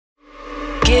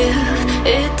give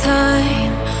it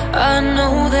time. I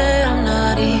know that I'm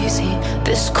not easy.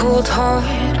 This cold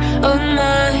heart of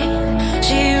mine,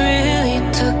 she really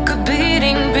took a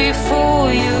beating before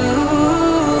you.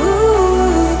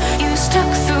 You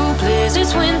stuck through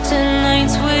blizzards, winter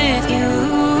nights with you.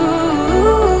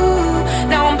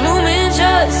 Now I'm blooming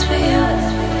just for you,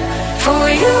 for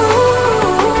you.